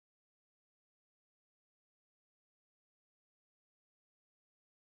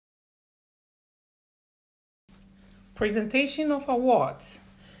Presentation of awards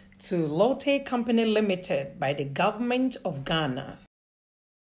to Lotte Company Limited by the Government of Ghana.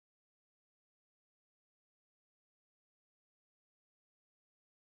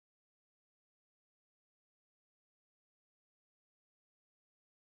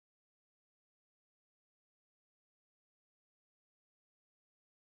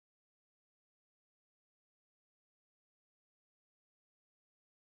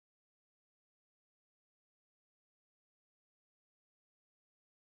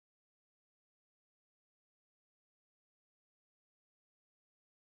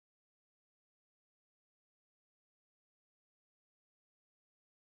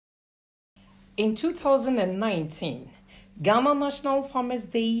 In 2019, Ghana National Farmers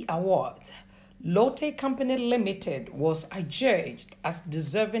Day Award, Lotte Company Limited was adjudged as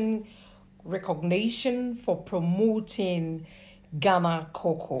deserving recognition for promoting Ghana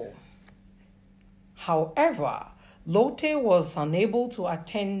cocoa. However, Lotte was unable to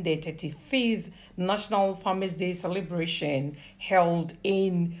attend the 35th National Farmers Day celebration held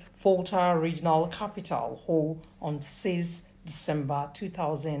in Volta Regional Capital on 6 December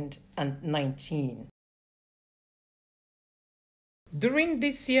 2019. During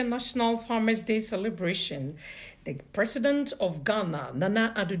this year's National Farmers Day celebration, the President of Ghana,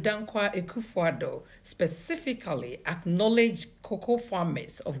 Addo Dankwa Akufu-Addo, specifically acknowledged cocoa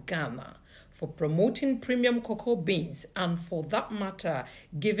farmers of Ghana for promoting premium cocoa beans and, for that matter,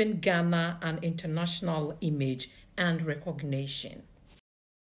 giving Ghana an international image and recognition.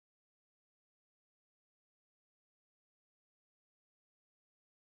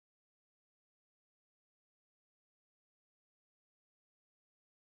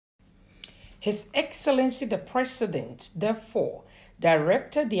 His Excellency the President, therefore,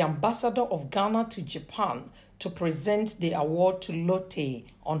 directed the Ambassador of Ghana to Japan to present the award to Lotte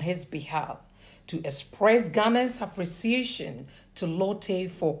on his behalf, to express Ghana's appreciation to Lotte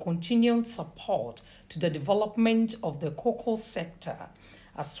for continued support to the development of the cocoa sector,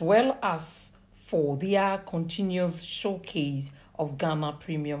 as well as for their continuous showcase of Ghana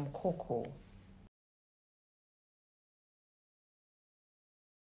premium cocoa.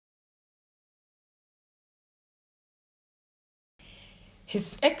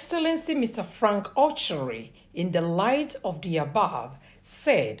 His Excellency Mr. Frank Okyere, in the light of the above,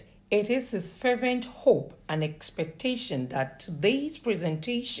 said it is his fervent hope and expectation that today's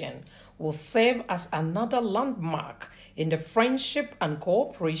presentation will serve as another landmark in the friendship and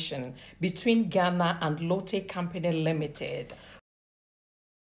cooperation between Ghana and Lotte Company Limited.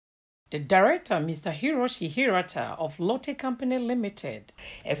 The director, Mr. Hiroshi Hirata of Lotte Company Limited,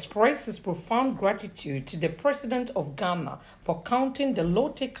 expressed his profound gratitude to the President of Ghana for counting the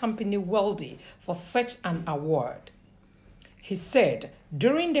Lotte Company wealthy for such an award. He said,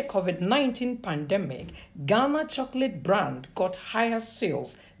 during the COVID-19 pandemic, Ghana chocolate brand got higher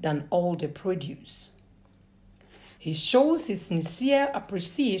sales than all the produce. He shows his sincere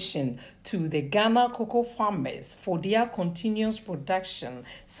appreciation to the Ghana cocoa farmers for their continuous production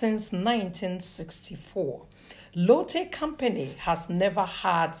since 1964. Lotte Company has never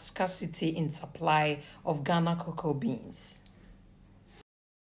had scarcity in supply of Ghana cocoa beans.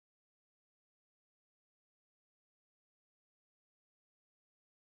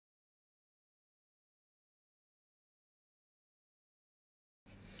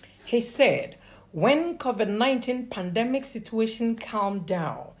 He said, when COVID-19 pandemic situation calmed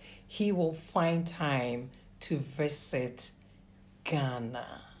down, he will find time to visit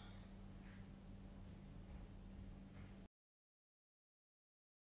Ghana.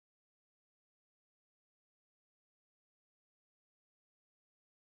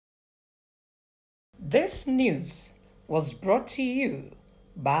 This news was brought to you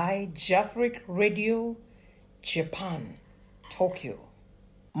by Jafric Radio, Japan, Tokyo.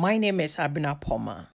 My name is Abina Poma.